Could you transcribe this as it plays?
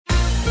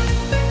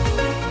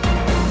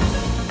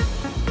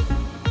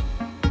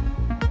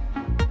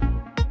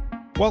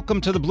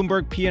Welcome to the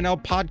Bloomberg P&L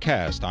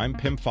podcast. I'm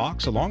Pim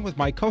Fox, along with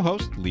my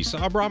co-host, Lisa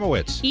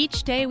Abramowitz.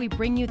 Each day, we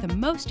bring you the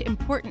most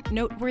important,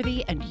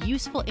 noteworthy, and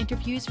useful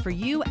interviews for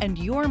you and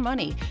your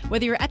money,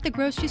 whether you're at the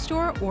grocery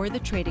store or the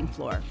trading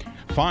floor.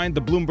 Find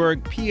the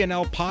Bloomberg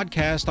P&L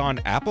podcast on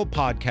Apple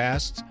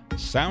Podcasts,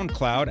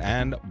 SoundCloud,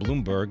 and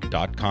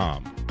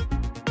Bloomberg.com.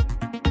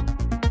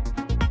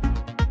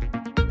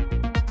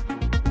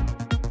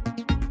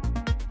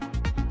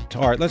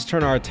 All right, let's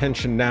turn our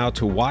attention now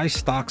to why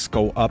stocks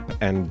go up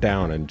and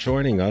down. And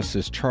joining us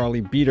is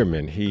Charlie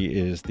Biederman. He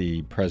is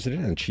the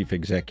president and chief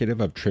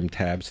executive of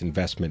TrimTabs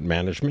Investment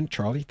Management.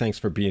 Charlie, thanks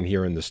for being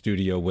here in the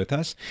studio with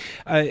us.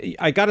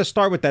 I got to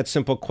start with that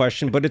simple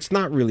question, but it's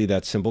not really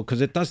that simple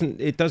because it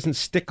doesn't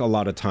stick a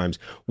lot of times.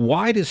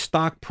 Why do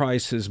stock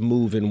prices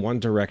move in one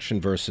direction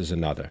versus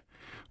another?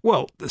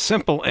 Well, the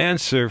simple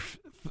answer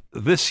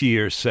this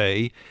year,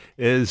 say,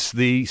 is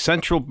the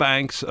central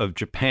banks of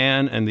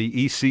Japan and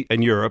the EC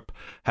and Europe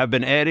have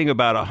been adding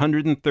about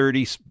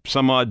 130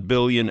 some odd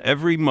billion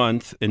every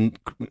month in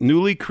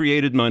newly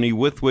created money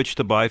with which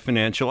to buy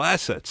financial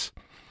assets.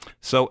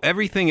 So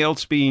everything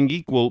else being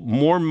equal,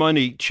 more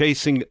money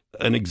chasing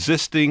an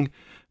existing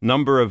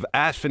number of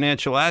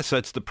financial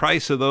assets, the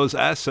price of those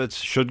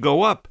assets should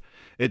go up.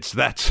 It's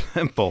that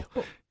simple.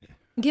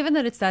 Given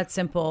that it's that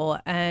simple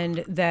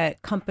and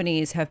that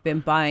companies have been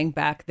buying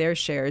back their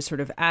shares, sort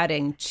of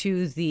adding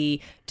to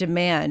the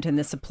demand and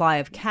the supply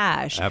of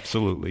cash.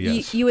 Absolutely,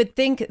 yes. You would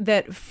think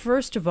that,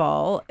 first of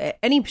all,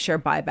 any share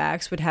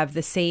buybacks would have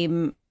the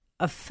same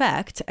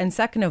effect. And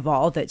second of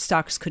all, that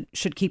stocks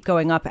should keep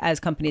going up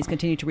as companies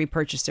continue to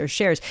repurchase their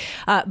shares.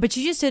 But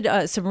you just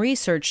did some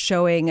research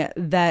showing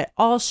that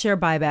all share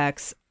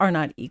buybacks are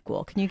not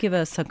equal. Can you give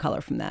us some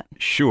color from that?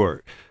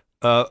 Sure.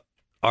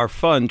 Our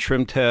fund,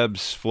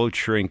 TrimTabs Float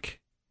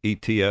Shrink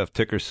ETF,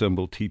 ticker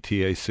symbol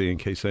TTAC, in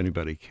case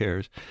anybody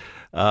cares,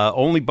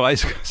 only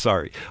buys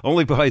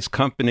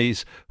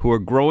companies who are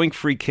growing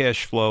free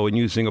cash flow and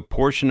using a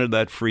portion of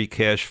that free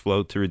cash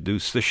flow to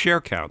reduce the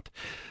share count.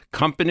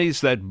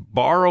 Companies that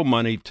borrow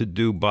money to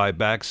do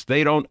buybacks,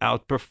 they don't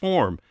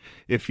outperform.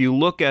 If you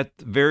look at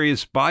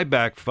various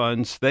buyback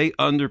funds, they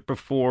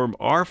underperform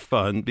our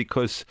fund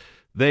because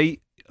a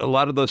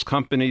lot of those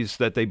companies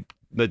that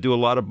do a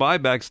lot of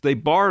buybacks, they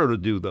borrow to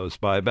do those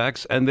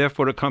buybacks, and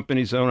therefore the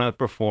companies don't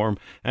outperform,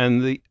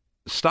 and the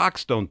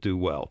stocks don't do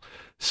well.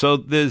 So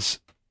there's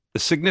a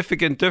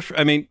significant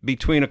difference.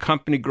 Between a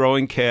company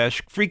growing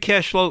cash, free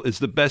cash flow is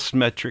the best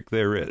metric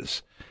there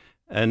is.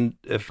 And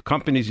if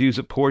companies use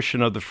a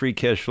portion of the free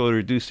cash flow to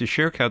reduce the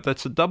share count,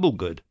 that's a double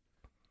good.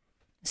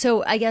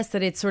 So I guess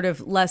that it's sort of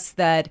less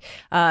that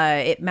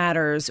it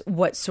matters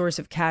what source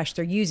of cash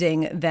they're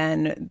using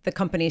than the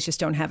companies just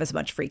don't have as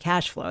much free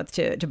cash flow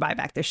to buy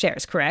back their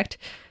shares, correct?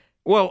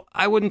 Well,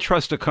 I wouldn't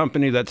trust a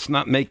company that's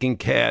not making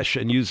cash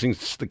and using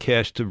the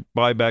cash to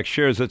buy back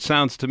shares. It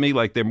sounds to me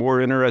like they're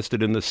more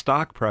interested in the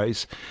stock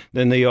price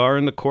than they are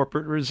in the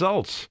corporate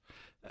results.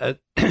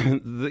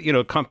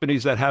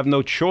 Companies that have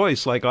no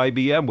choice, like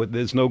IBM, with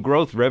there's no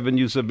growth,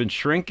 revenues have been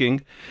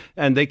shrinking,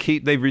 and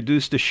they've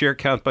reduced the share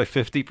count by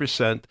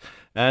 50%,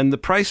 and the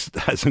price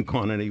hasn't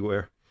gone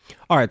anywhere.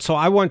 All right, so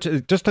I want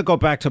to go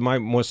back to my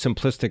more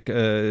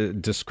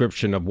simplistic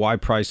description of why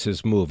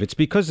prices move. It's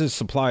because there's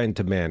supply and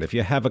demand. If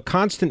you have a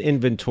constant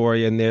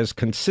inventory and there's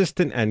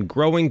consistent and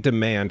growing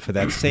demand for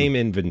that same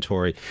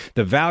inventory,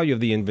 the value of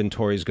the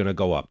inventory is going to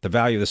go up, the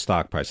value of the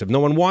stock price. If no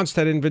one wants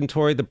that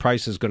inventory, the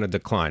price is going to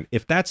decline.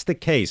 If that's the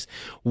case,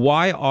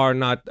 why are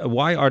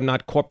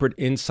not corporate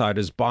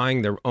insiders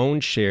buying their own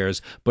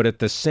shares, but at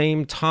the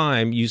same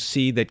time you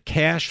see that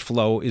cash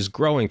flow is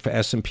growing for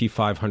S&P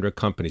 500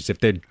 companies? If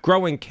they're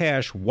growing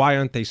cash, why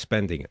aren't they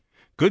spending it?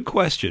 Good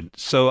question.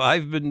 So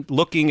I've been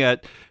looking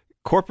at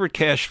corporate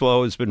cash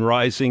flow has been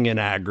rising in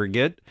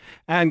aggregate,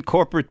 and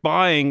corporate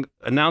buying,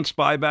 announced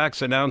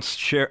buybacks, announced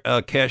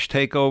cash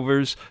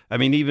takeovers.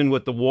 Even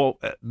with the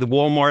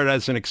Walmart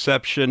as an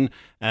exception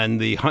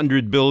and the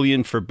 $100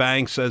 billion for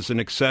banks as an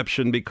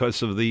exception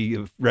because of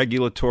the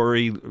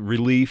regulatory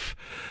relief.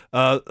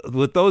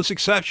 With those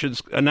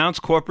exceptions,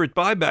 announced corporate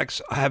buybacks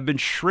have been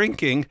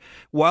shrinking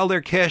while their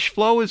cash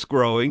flow is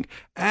growing,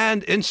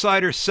 and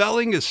insider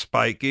selling is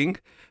spiking.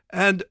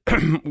 And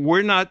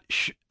we're not,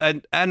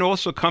 and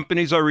also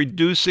companies are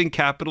reducing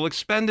capital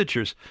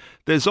expenditures.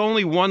 There's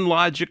only one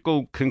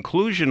logical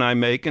conclusion I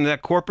make, and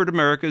that corporate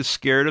America is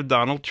scared of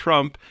Donald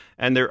Trump,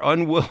 and they're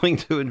unwilling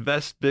to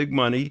invest big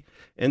money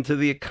into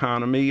the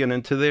economy and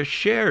into their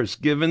shares,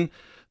 given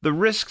the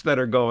risks that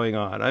are going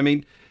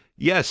on.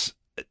 Yes,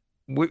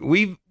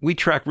 we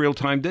track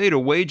real-time data.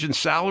 Wage and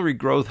salary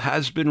growth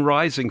has been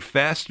rising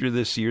faster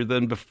this year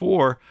than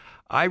before.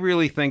 I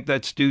really think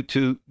that's due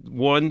to,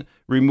 one,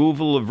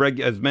 removal of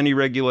as many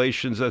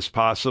regulations as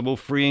possible,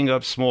 freeing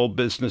up small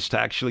business to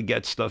actually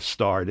get stuff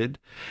started.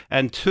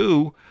 And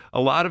two,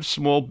 a lot of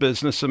small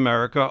business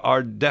America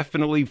are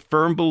definitely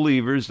firm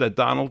believers that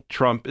Donald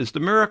Trump is the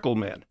miracle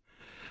man.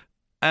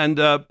 And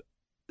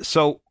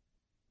so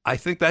I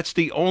think that's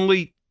the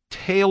only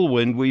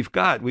tailwind we've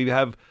got. We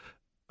have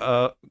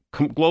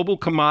global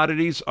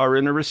commodities are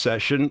in a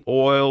recession.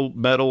 Oil,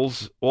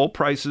 metals, all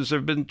prices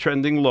have been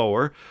trending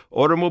lower.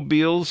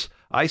 Automobiles,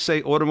 I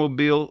say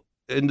automobile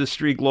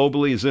industry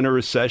globally is in a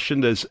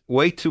recession. There's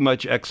way too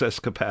much excess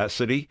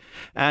capacity,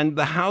 and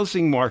the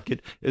housing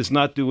market is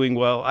not doing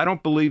well. I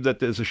don't believe that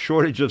there's a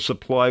shortage of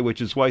supply,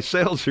 which is why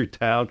sales are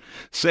down.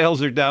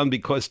 Sales are down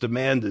because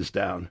demand is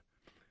down.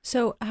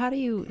 So how do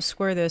you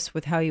square this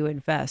with how you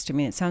invest? I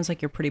mean, it sounds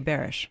like you're pretty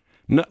bearish.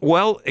 No,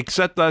 well,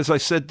 except as I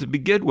said to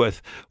begin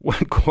with,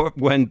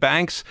 when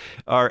banks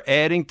are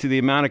adding to the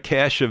amount of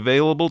cash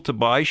available to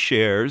buy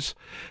shares,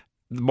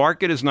 the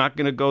market is not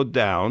going to go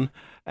down.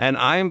 And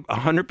I'm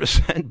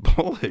 100%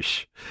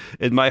 bullish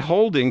in my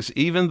holdings,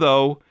 even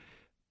though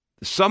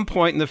at some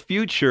point in the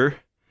future,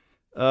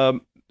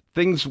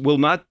 things will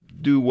not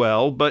do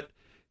well. But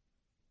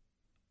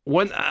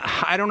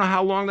I don't know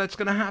how long that's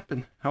going to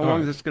happen. How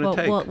long is this going to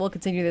take? We'll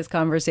continue this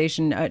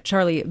conversation.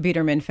 Charlie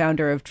Biederman,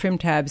 founder of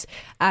TrimTabs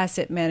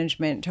Asset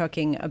Management,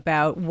 talking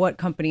about what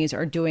companies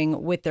are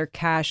doing with their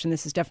cash. And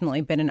this has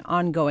definitely been an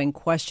ongoing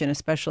question,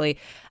 especially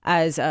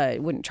as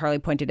when Charlie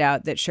pointed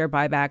out that share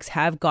buybacks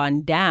have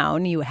gone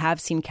down. You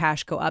have seen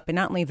cash go up. And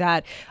not only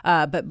that,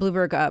 but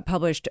Bloomberg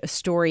published a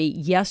story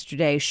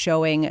yesterday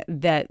showing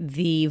that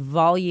the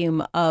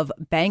volume of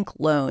bank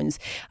loans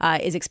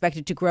is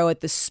expected to grow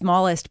at the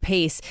smallest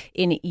pace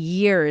in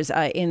years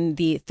in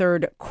the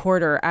third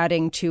quarter,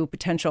 adding to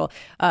potential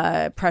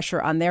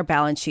pressure on their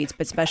balance sheets,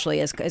 but especially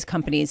as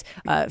companies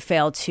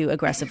fail to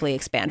aggressively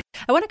expand.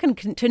 I want to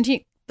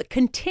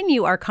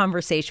continue our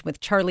conversation with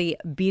Charlie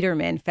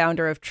Biederman,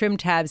 founder of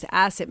TrimTabs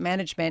Asset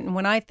Management. And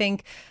when I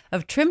think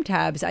of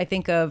TrimTabs, I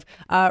think of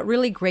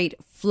really great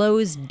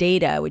flows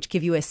data, which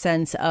give you a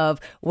sense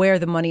of where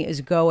the money is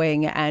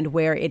going and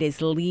where it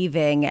is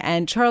leaving.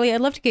 And Charlie,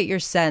 I'd love to get your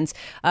sense.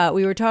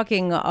 We were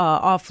talking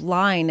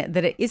offline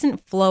that it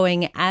isn't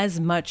flowing as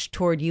much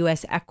toward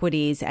U.S.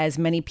 equities as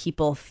many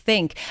people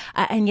think.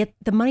 And yet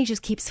the money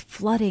just keeps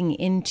flooding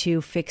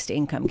into fixed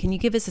income. Can you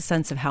give us a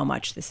sense of how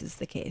much this is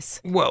the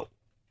case? Well,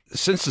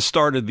 since the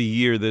start of the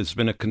year, there's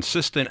been a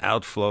consistent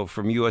outflow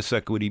from U.S.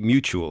 equity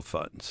mutual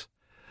funds.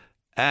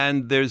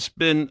 And there's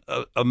been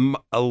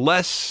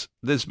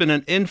there's been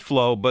an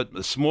inflow, but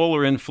a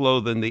smaller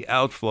inflow than the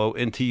outflow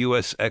into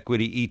U.S.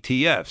 equity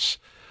ETFs.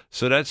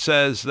 So that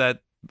says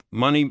that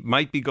money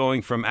might be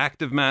going from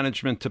active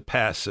management to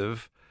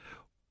passive,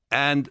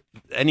 and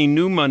any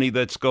new money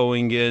that's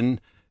going in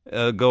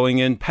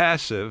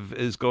passive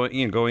is going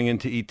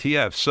into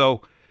ETFs.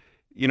 So,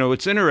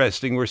 it's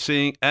interesting. We're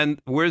seeing,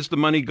 and where's the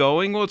money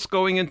going? Well, it's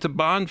going into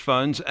bond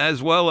funds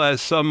as well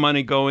as some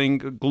money going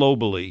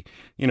globally.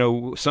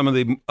 Some of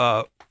the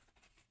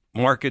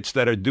markets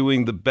that are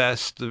doing the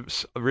best, the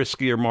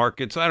riskier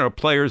markets. I don't know,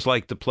 players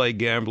like to play,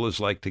 gamblers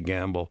like to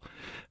gamble.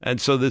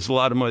 And so there's a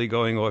lot of money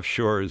going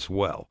offshore as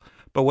well.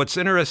 But what's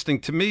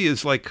interesting to me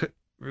is, like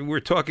we're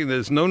talking,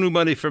 there's no new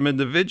money from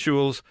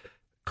individuals.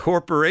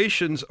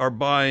 Corporations are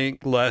buying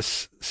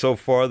less so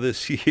far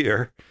this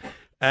year.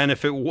 And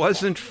if it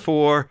wasn't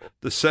for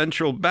the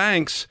central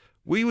banks,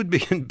 we would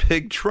be in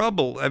big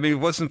trouble. I mean, if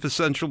it wasn't for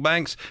central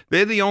banks,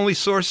 they're the only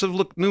source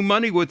of new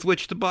money with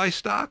which to buy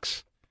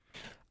stocks.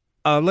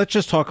 Let's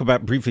just talk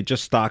about briefly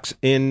just stocks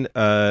in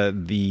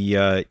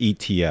the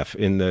ETF,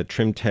 in the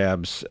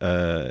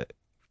TrimTabs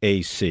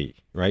AC,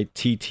 right?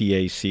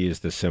 TTAC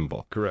is the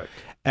symbol. Correct.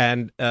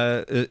 And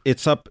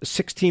it's up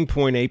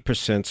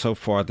 16.8% so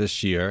far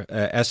this year.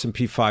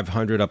 S&P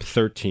 500 up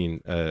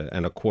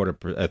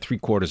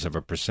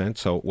 0.75%.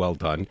 So well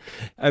done.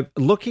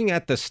 Looking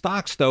at the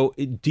stocks, though,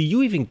 do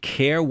you even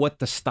care what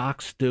the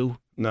stocks do?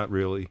 Not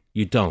really.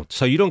 You don't.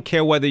 So you don't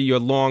care whether you're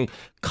long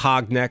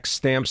Cognex,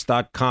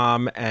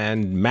 Stamps.com,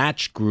 and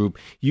Match Group.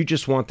 You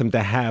just want them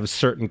to have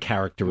certain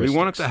characteristics. We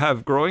want it to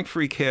have growing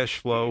free cash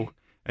flow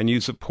and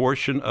use a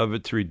portion of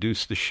it to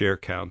reduce the share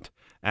count,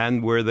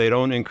 and where they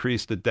don't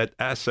increase the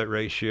debt-asset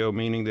ratio,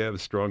 meaning they have a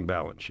strong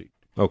balance sheet.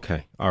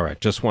 Okay. All right.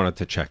 Just wanted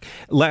to check.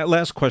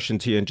 Last question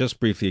to you, and just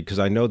briefly, because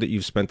I know that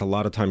you've spent a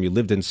lot of time. You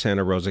lived in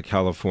Santa Rosa,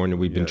 California.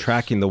 We've been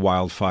tracking the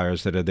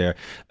wildfires that are there.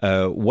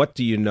 What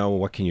do you know?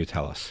 What can you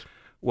tell us?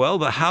 Well,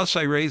 the house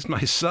I raised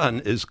my son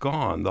is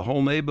gone. The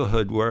whole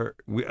neighborhood where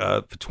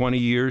for 20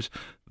 years,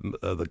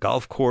 the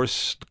golf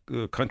course,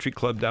 country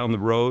club down the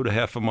road,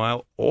 half a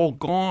mile, all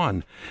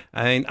gone.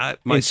 In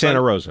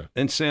Santa Rosa,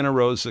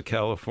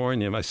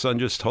 California. My son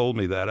just told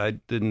me that. I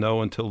didn't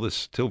know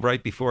till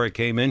right before I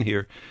came in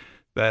here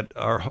that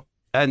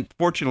and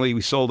fortunately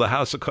we sold the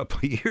house a couple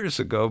of years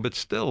ago, but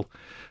still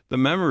the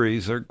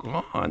memories are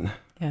gone.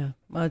 Yeah,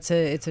 well, it's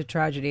a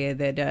tragedy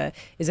that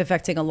is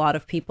affecting a lot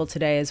of people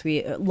today as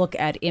we look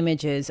at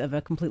images of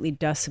a completely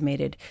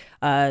decimated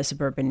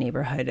suburban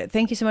neighborhood.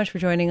 Thank you so much for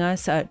joining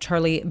us.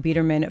 Charlie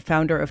Biederman,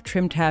 founder of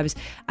TrimTabs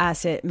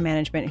Asset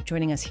Management,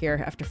 joining us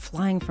here after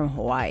flying from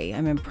Hawaii.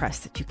 I'm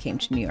impressed that you came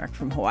to New York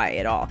from Hawaii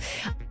at all.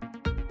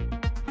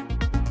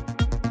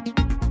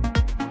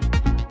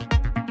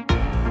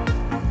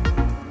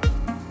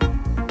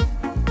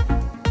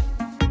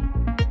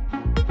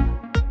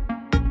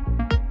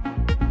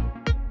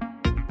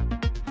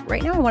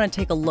 right now I want to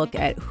take a look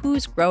at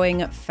who's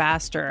growing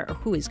faster, or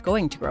who is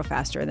going to grow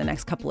faster in the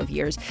next couple of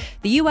years.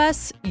 The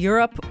U.S.,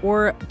 Europe,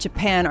 or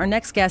Japan? Our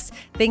next guest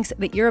thinks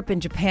that Europe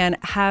and Japan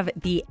have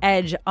the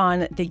edge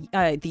on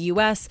the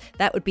U.S.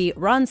 That would be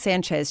Ron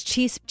Sanchez,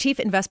 Chief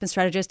Investment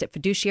Strategist at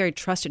Fiduciary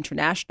Trust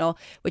International,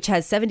 which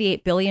has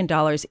 $78 billion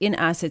in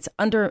assets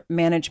under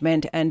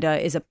management and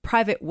is a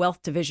private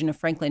wealth division of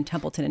Franklin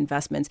Templeton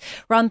Investments.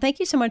 Ron, thank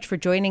you so much for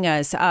joining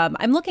us.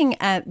 I'm looking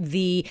at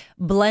the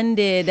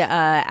blended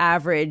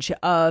average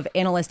of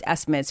analyst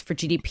estimates for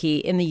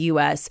GDP in the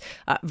U.S.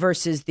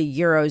 Versus the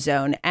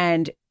Eurozone.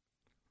 And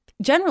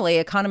generally,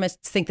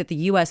 economists think that the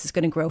U.S. is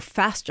going to grow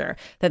faster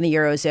than the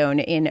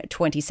Eurozone in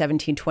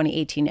 2017,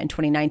 2018, and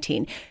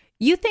 2019.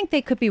 You think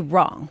they could be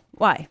wrong.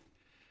 Why?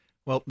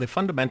 Well, the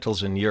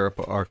fundamentals in Europe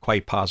are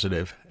quite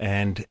positive.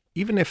 And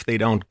even if they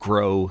don't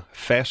grow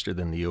faster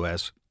than the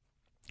U.S.,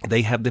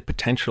 they have the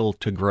potential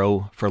to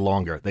grow for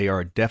longer. They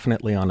are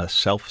definitely on a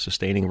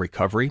self-sustaining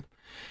recovery.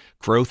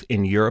 Growth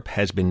in Europe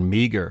has been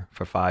meager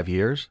for 5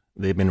 years.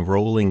 They've been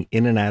rolling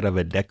in and out of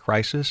a debt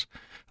crisis.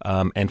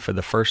 And for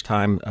the first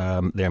time,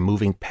 they're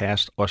moving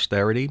past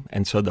austerity.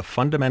 And so the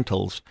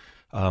fundamentals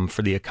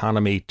for the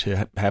economy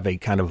to have a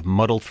kind of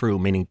muddle through,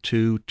 meaning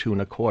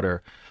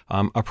 2.25,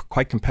 are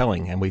quite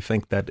compelling. And we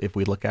think that if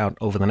we look out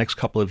over the next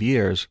couple of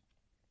years,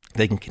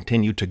 they can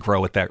continue to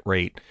grow at that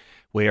rate.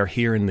 Where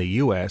here in the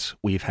U.S.,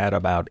 we've had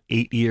about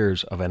 8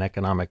 years of an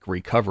economic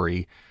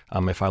recovery.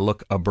 If I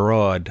look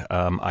abroad,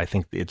 I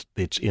think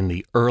it's in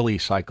the early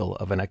cycle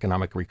of an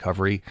economic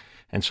recovery.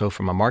 And so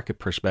from a market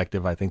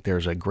perspective, I think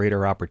there's a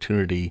greater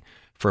opportunity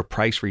for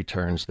price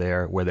returns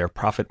there where their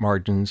profit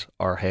margins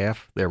are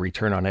half. Their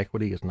return on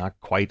equity is not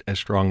quite as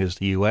strong as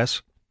the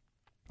U.S.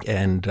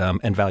 and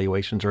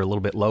valuations are a little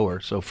bit lower.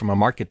 So from a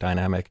market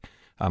dynamic,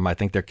 I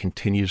think there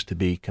continues to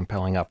be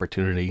compelling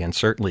opportunity. And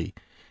certainly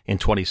in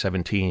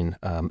 2017,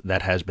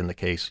 that has been the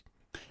case.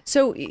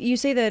 So you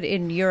say that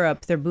in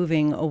Europe, they're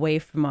moving away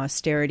from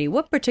austerity.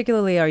 What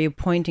particularly are you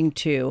pointing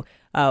to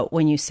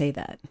when you say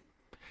that?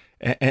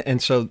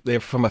 And so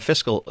from a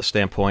fiscal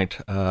standpoint,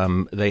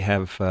 they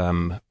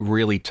have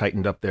really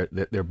tightened up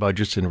their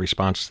budgets in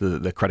response to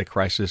the credit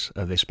crisis.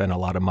 They spent a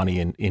lot of money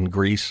in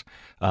Greece,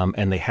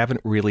 and they haven't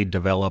really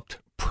developed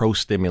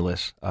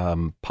pro-stimulus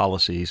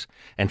policies,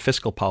 and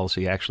fiscal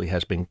policy actually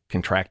has been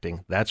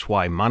contracting. That's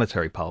why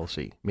monetary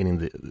policy,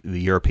 meaning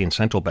the European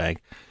Central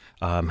Bank,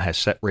 has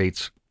set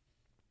rates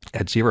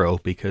at zero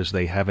because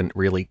they haven't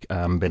really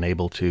been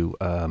able to,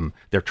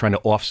 they're trying to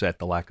offset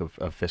the lack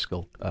of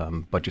fiscal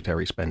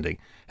budgetary spending.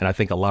 And I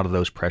think a lot of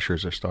those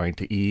pressures are starting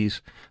to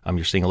ease.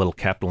 You're seeing a little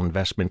capital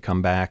investment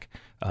come back.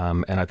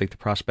 And I think the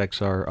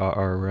prospects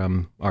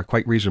are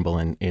quite reasonable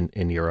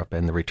in Europe,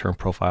 and the return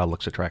profile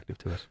looks attractive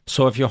to us.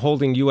 So if you're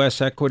holding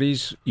U.S.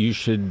 equities, you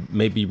should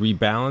maybe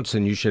rebalance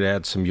and you should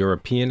add some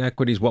European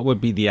equities. What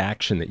would be the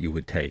action that you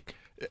would take?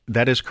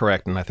 That is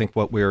correct. And I think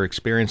what we're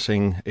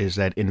experiencing is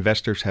that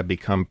investors have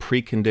become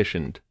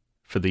preconditioned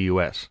for the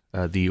U.S.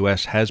 The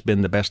U.S. has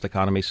been the best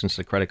economy since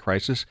the credit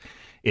crisis.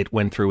 It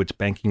went through its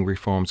banking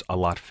reforms a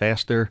lot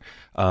faster.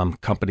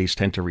 Companies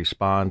tend to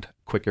respond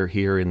quicker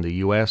here in the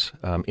U.S.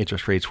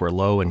 Interest rates were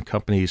low, and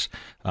companies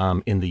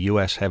in the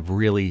U.S. have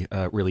really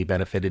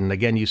benefited. And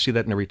again, you see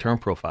that in the return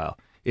profile.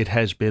 It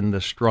has been the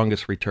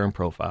strongest return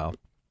profile.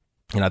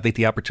 And I think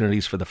the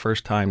opportunities for the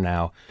first time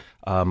now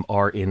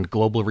are in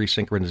global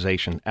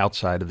resynchronization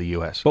outside of the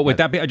U.S. But would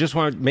that be, I just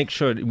want to make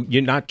sure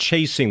you're not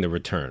chasing the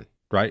return,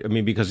 right? I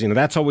mean, because,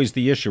 that's always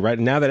the issue, right?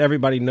 Now that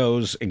everybody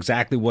knows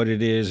exactly what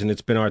it is and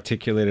it's been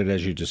articulated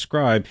as you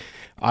described,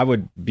 I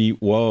would be,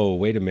 whoa,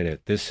 wait a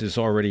minute, this is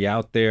already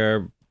out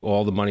there.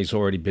 All the money's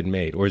already been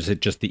made, or is it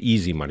just the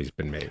easy money's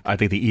been made? I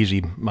think the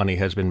easy money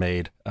has been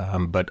made,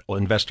 but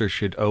investors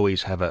should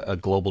always have a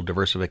global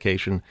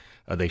diversification.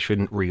 They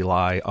shouldn't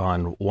rely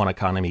on one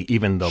economy,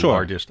 even the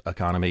largest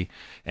economy.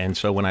 And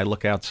so when I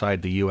look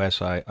outside the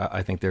U.S.,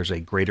 I think there's a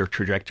greater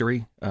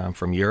trajectory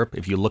from Europe.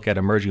 If you look at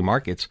emerging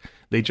markets,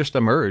 they just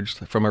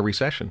emerged from a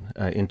recession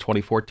in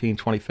 2014,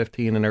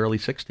 2015, and early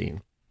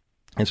 16.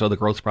 And so the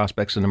growth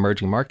prospects in the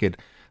emerging market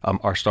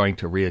are starting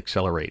to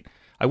reaccelerate.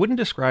 I wouldn't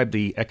describe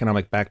the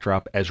economic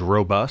backdrop as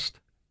robust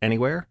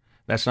anywhere.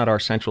 That's not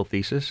our central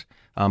thesis,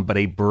 but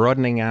a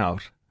broadening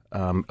out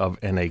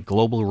and a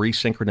global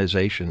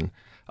resynchronization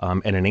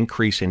and an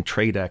increase in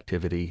trade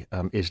activity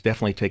is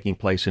definitely taking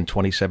place in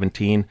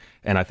 2017.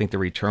 And I think the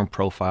return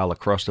profile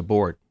across the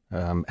board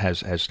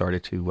has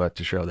started to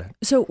show that.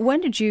 So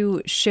when did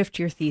you shift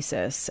your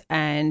thesis,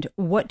 and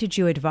what did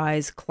you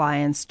advise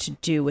clients to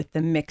do with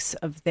the mix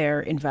of their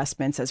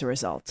investments as a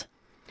result?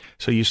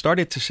 So you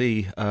started to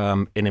see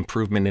an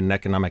improvement in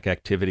economic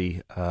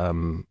activity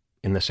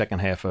in the second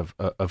half of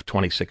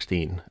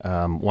 2016.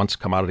 Once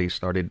commodities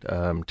started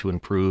to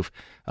improve,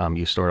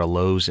 you saw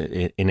lows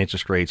in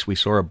interest rates. We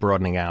saw a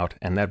broadening out,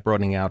 and that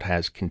broadening out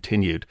has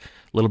continued.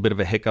 A little bit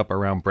of a hiccup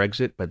around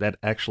Brexit, but that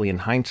actually, in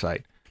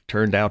hindsight,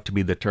 turned out to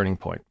be the turning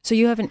point. So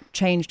you haven't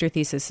changed your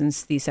thesis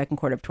since the second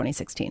quarter of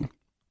 2016?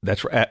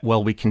 That's right.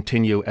 Well, we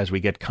continue as we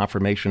get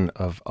confirmation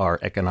of our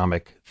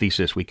economic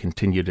thesis. We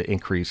continue to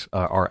increase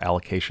our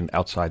allocation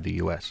outside the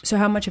U.S. So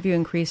how much have you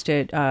increased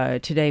it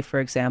today, for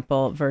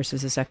example,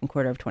 versus the second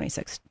quarter of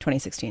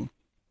 2016?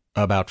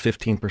 About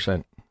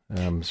 15%.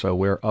 So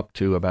we're up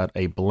to about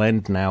a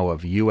blend now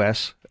of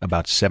U.S.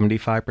 About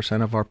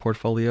 75% of our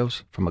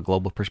portfolios, from a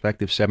global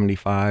perspective,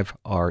 75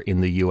 are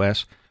in the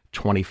U.S.,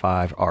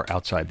 25 are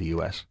outside the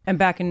U.S. And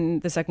back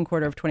in the second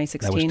quarter of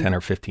 2016? That was 10 or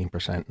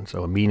 15%, and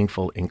so a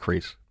meaningful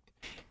increase.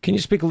 Can you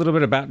speak a little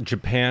bit about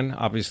Japan,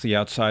 obviously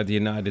outside the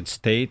United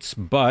States,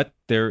 but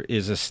there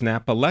is a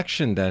snap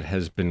election that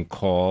has been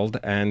called,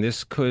 and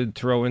this could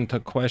throw into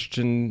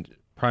question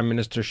Prime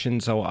Minister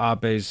Shinzo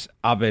Abe's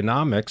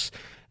Abenomics,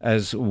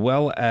 as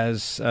well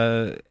as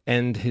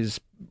end his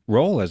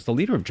role as the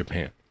leader of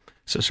Japan.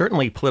 So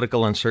certainly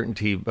political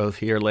uncertainty, both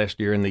here last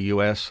year in the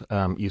U.S.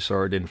 You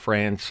saw it in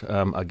France.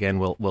 Again,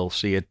 we'll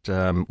see it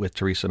with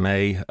Theresa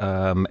May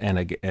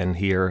and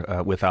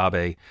here with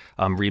Abe.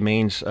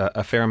 Remains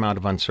a fair amount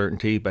of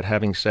uncertainty. But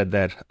having said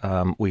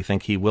that, we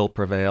think he will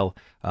prevail.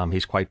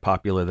 He's quite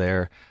popular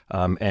there.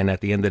 And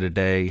at the end of the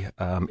day,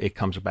 it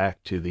comes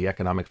back to the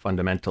economic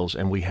fundamentals.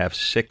 And we have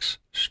 6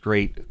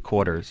 straight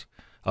quarters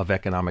of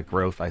economic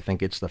growth. I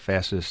think it's the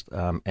fastest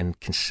and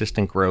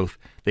consistent growth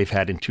they've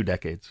had in 2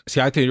 decades. See,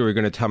 I thought you were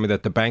going to tell me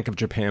that the Bank of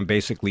Japan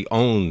basically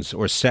owns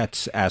or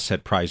sets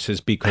asset prices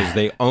because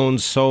they own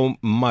so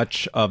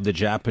much of the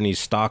Japanese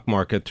stock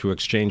market through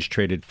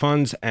exchange-traded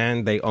funds,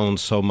 and they own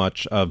so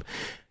much of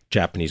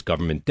Japanese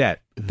government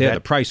debt. They're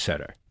the price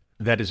setter.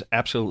 That is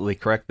absolutely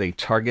correct. They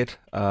target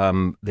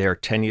their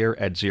 10-year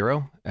at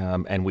 0,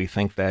 and we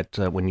think that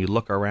when you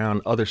look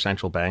around other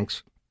central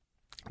banks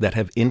that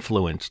have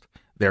influenced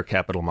their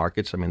capital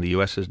markets. I mean, the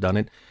U.S. has done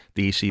it,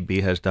 the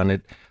ECB has done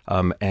it,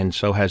 and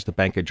so has the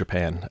Bank of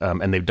Japan.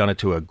 And they've done it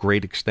to a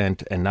great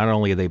extent. And not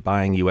only are they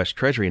buying U.S.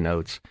 Treasury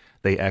notes,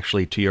 they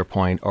actually, to your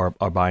point, are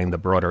buying the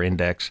broader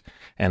index.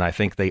 And I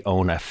think they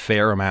own a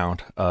fair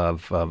amount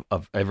of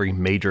every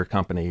major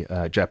company,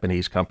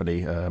 Japanese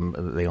company.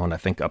 They own, I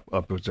think,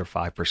 upwards of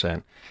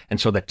 5%. And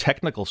so the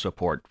technical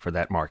support for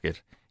that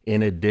market,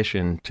 in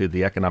addition to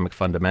the economic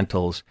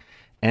fundamentals,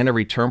 and a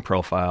return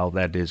profile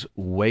that is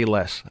way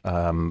less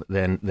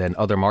than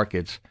other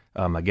markets.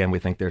 Again, we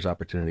think there's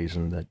opportunities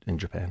in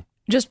Japan.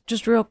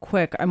 Just real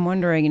quick, I'm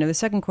wondering, the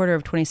second quarter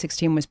of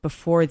 2016 was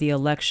before the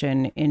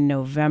election in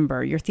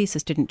November. Your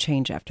thesis didn't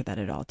change after that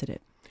at all, did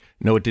it?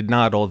 No, it did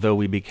not, although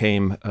we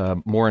became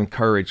more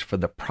encouraged for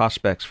the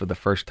prospects for the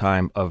first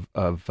time of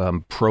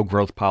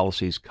pro-growth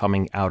policies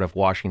coming out of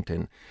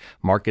Washington.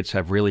 Markets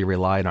have really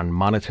relied on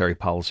monetary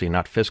policy,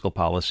 not fiscal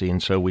policy,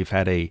 and so we've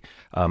had a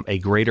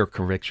greater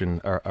conviction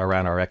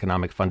around our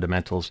economic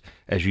fundamentals.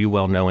 As you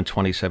well know, in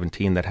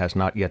 2017, that has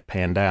not yet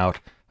panned out,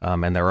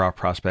 and there are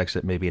prospects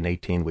that maybe in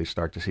 2018 we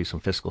start to see some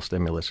fiscal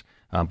stimulus,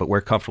 but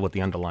we're comfortable with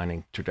the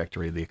underlying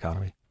trajectory of the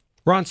economy.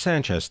 Ron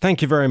Sanchez,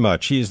 thank you very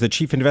much. He is the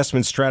Chief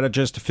Investment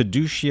Strategist,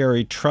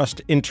 Fiduciary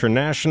Trust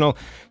International.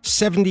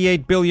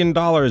 $78 billion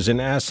in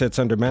assets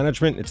under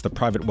management. It's the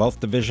private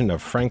wealth division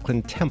of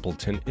Franklin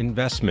Templeton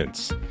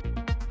Investments.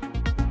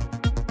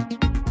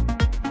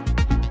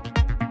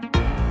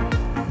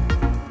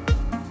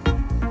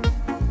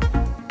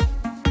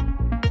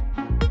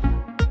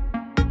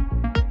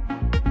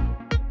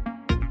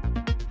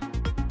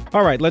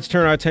 All right, let's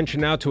turn our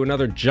attention now to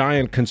another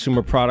giant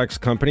consumer products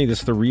company. This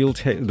is the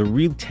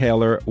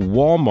retailer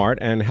Walmart,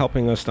 and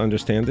helping us to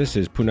understand this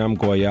is Poonam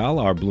Goyal,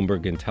 our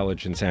Bloomberg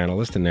intelligence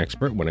analyst and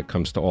expert when it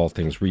comes to all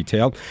things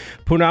retail.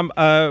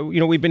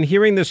 Poonam, we've been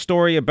hearing this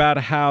story about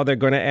how they're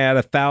going to add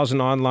 1,000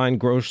 online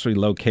grocery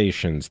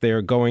locations.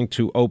 They're going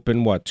to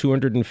open,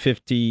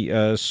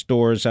 250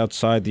 stores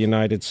outside the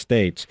United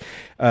States.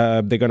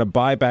 They're going to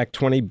buy back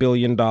 $20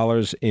 billion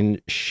in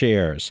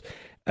shares.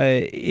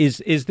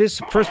 Is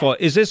this, first of all,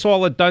 is this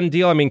all a done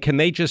deal? I mean, can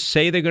they just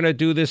say they're going to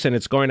do this and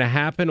it's going to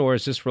happen, or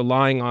is this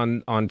relying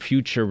on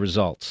future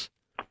results?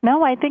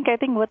 No, I think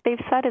what they've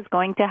said is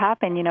going to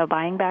happen.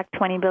 Buying back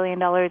 $20 billion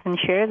in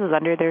shares is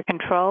under their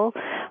control.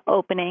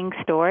 Opening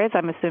stores,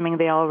 I'm assuming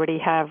they already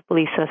have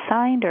leases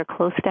signed or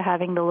close to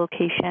having the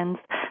locations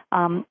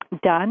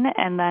done.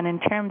 And then in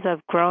terms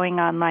of growing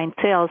online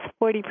sales,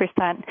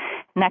 40%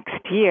 next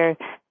year,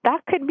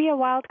 that could be a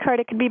wild card.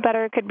 It could be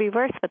better, it could be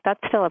worse, but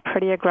that's still a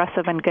pretty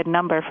aggressive and good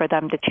number for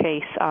them to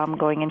chase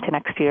going into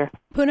next year.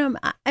 Poonam,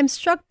 I'm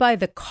struck by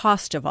the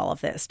cost of all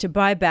of this, to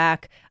buy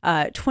back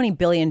 $20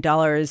 billion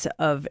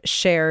of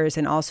shares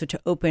and also to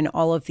open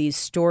all of these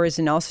stores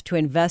and also to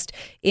invest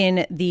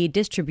in the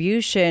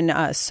distribution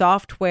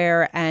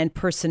software and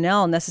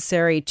personnel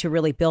necessary to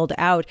really build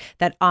out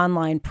that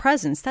online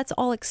presence. That's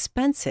all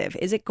expensive.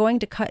 Is it going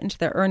to cut into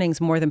their earnings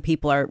more than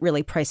people are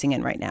really pricing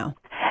in right now?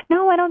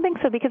 No, I don't think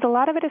so, because a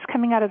lot of it is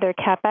coming out of their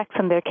CapEx,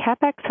 and their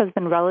CapEx has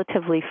been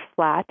relatively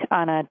flat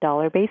on a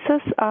dollar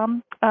basis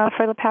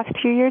for the past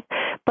few years.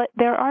 But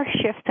there are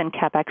shifts in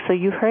CapEx. So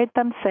you heard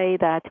them say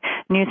that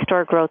new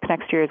store growth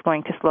next year is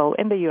going to slow,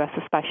 in the U.S.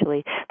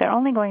 especially. They're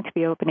only going to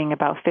be opening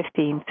about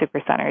 15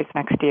 supercenters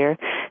next year.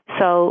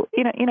 So,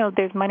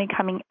 there's money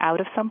coming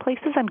out of some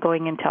places and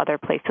going into other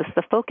places.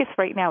 The focus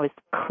right now is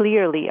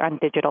clearly on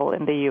digital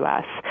in the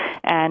U.S.,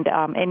 and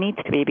it needs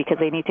to be because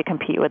they need to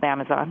compete with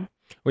Amazon.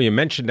 Well, you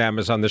mentioned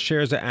Amazon. The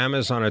shares of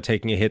Amazon are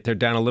taking a hit. They're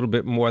down a little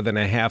bit more than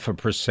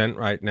 0.5%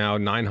 right now.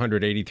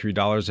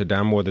 $983 are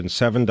down more than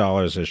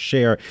 $7 a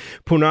share.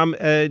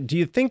 Poonam, do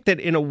you think that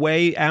in a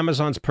way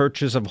Amazon's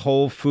purchase of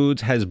Whole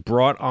Foods has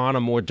brought on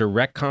a more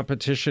direct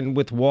competition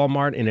with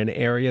Walmart in an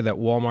area that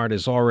Walmart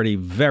is already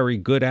very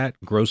good at,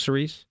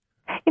 groceries?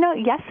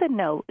 Yes and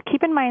no.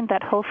 Keep in mind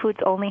that Whole Foods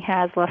only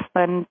has less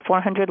than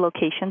 400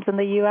 locations in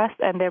the U.S.,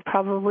 and they're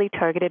probably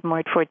targeted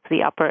more towards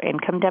the upper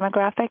income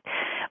demographic,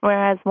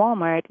 whereas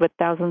Walmart, with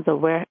thousands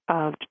of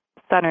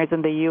centers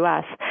in the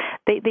U.S.,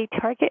 they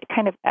target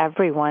kind of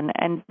everyone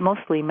and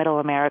mostly middle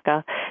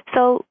America.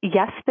 So,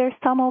 yes, there's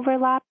some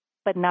overlap,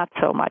 but not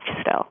so much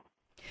still.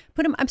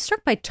 Poonam, I'm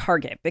struck by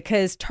Target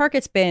because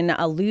Target's been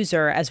a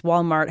loser as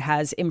Walmart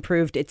has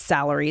improved its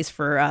salaries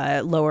for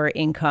lower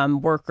income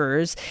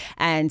workers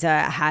and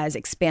has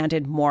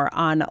expanded more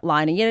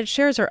online, and yet its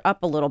shares are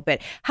up a little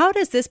bit. How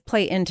does this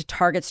play into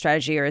Target's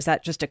strategy, or is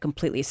that just a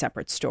completely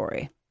separate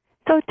story?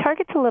 So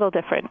Target's a little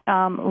different.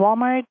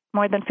 Walmart,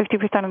 more than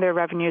 50% of their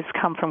revenues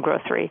come from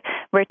grocery,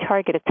 where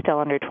Target is still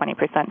under 20%.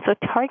 So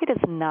Target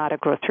is not a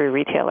grocery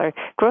retailer.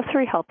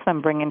 Grocery helps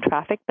them bring in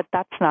traffic, but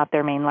that's not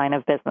their main line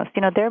of business.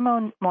 They're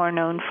more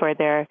known for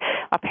their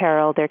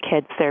apparel, their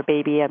kids, their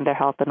baby, and their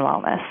health and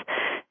wellness.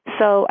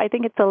 So I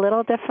think it's a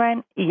little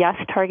different. Yes,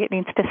 Target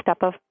needs to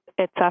step up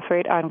its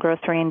effort on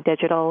grocery and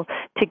digital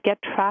to get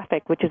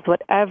traffic, which is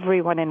what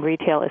everyone in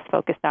retail is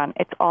focused on.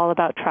 It's all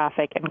about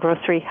traffic, and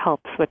grocery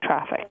helps with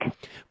traffic.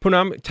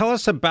 Poonam, tell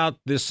us about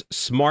this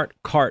smart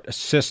cart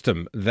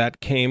system that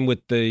came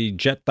with the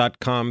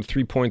Jet.com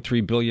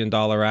 $3.3 billion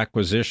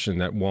acquisition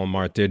that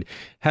Walmart did.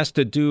 Has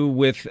to do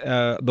with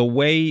the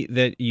way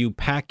that you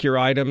pack your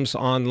items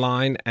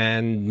online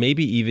and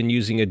maybe even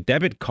using a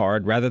debit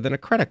card rather than a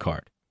credit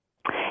card.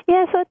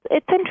 Yeah, so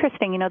it's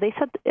interesting. They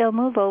said it'll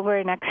move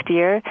over next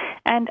year,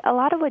 and a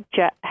lot of what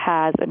Jet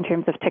has in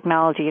terms of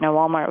technology,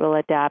 Walmart will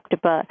adapt.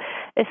 But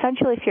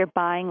essentially, if you're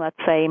buying, let's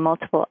say,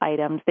 multiple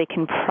items, they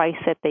can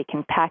price it, they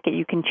can pack it.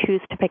 You can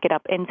choose to pick it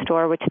up in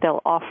store, which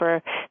they'll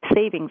offer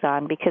savings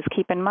on. Because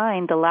keep in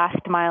mind, the last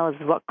mile is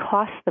what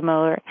costs the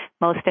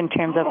most in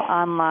terms of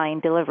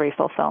online delivery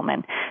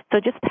fulfillment. So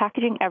just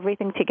packaging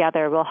everything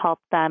together will help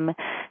them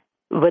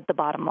with the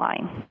bottom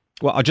line.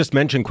 Well, I'll just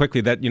mention quickly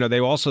that, they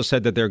also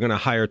said that they're going to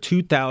hire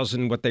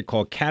 2,000 what they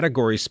call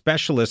category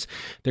specialists.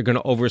 They're going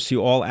to oversee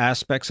all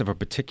aspects of a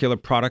particular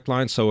product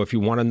line. So if you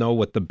want to know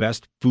what the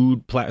best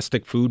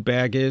plastic food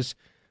bag is,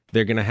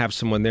 they're going to have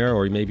someone there,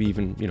 or maybe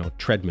even,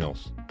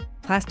 treadmills.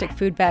 Plastic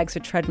food bags or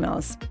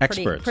treadmills.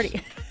 Experts.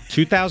 Pretty.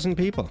 2,000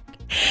 people.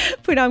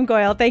 Poonam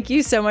Goyal, thank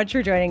you so much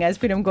for joining us.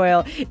 Poonam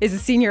Goyal is a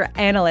senior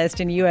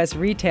analyst in U.S.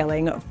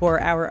 retailing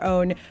for our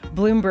own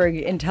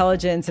Bloomberg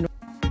Intelligence.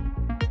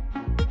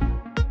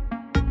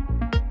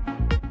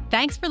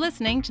 Thanks for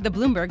listening to the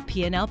Bloomberg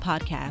P&L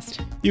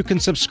podcast. You can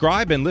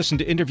subscribe and listen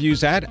to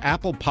interviews at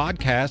Apple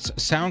Podcasts,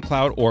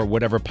 SoundCloud, or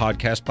whatever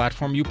podcast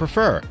platform you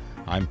prefer.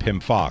 I'm Pim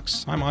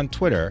Fox. I'm on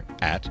Twitter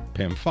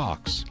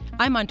 @PimFox.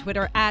 I'm on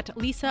Twitter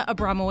 @Lisa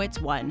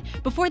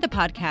Abramowitz1. Before the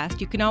podcast,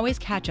 you can always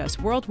catch us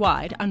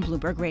worldwide on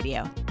Bloomberg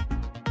Radio.